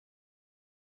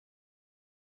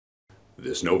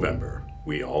This November,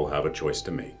 we all have a choice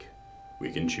to make.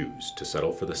 We can choose to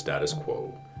settle for the status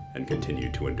quo and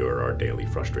continue to endure our daily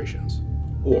frustrations.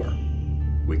 Or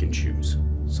we can choose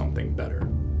something better.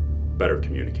 Better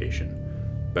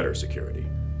communication, better security,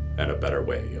 and a better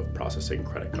way of processing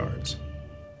credit cards.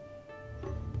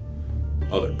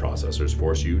 Other processors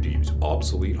force you to use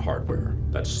obsolete hardware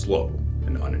that's slow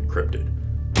and unencrypted,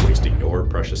 wasting your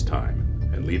precious time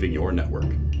and leaving your network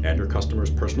and your customers'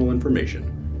 personal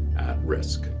information at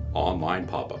risk. Online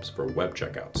pop-ups for web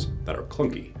checkouts that are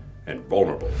clunky and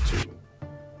vulnerable to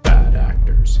bad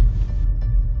actors.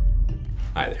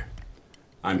 Hi there.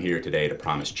 I'm here today to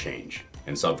promise change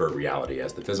and subvert reality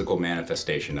as the physical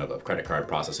manifestation of a credit card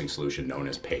processing solution known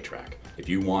as PayTrack. If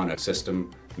you want a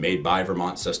system made by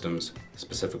Vermont Systems,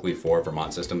 specifically for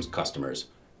Vermont Systems customers,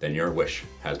 then your wish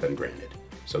has been granted.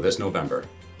 So this November,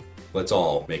 let's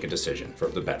all make a decision for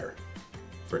the better,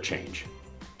 for change.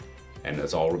 And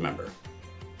let's all remember,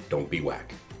 don't be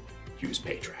whack, use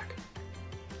PayTrack.